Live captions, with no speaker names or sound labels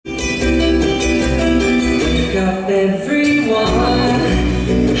everyone.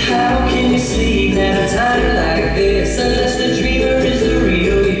 How can you sleep at a time like this unless the dreamer is the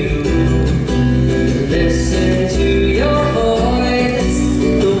real you? Listen to your voice,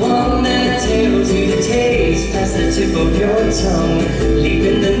 the one that tells you the taste past the tip of your tongue. Leap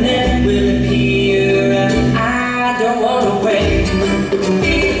in the net will appear. I don't wanna wait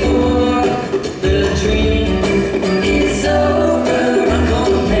before the dream is over. I'm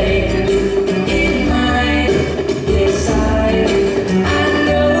gonna make it mine. Yes, I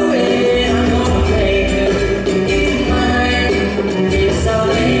know it. I'm gonna make it mine. Yes, I'll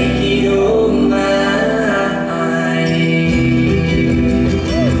make it all mine.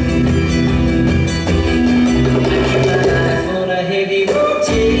 I keep my life on a heavy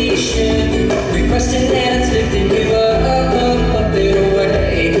rotation, requesting that it's lifting you up and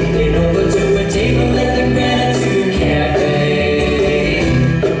away, and over to a table at the Gratitude Cafe.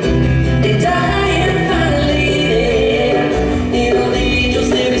 And I am finally there, and all the angels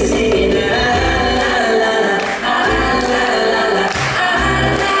they be singing la la la la la la la la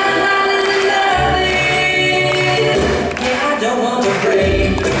la. Yeah, I don't want to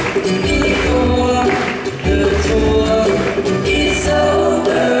break.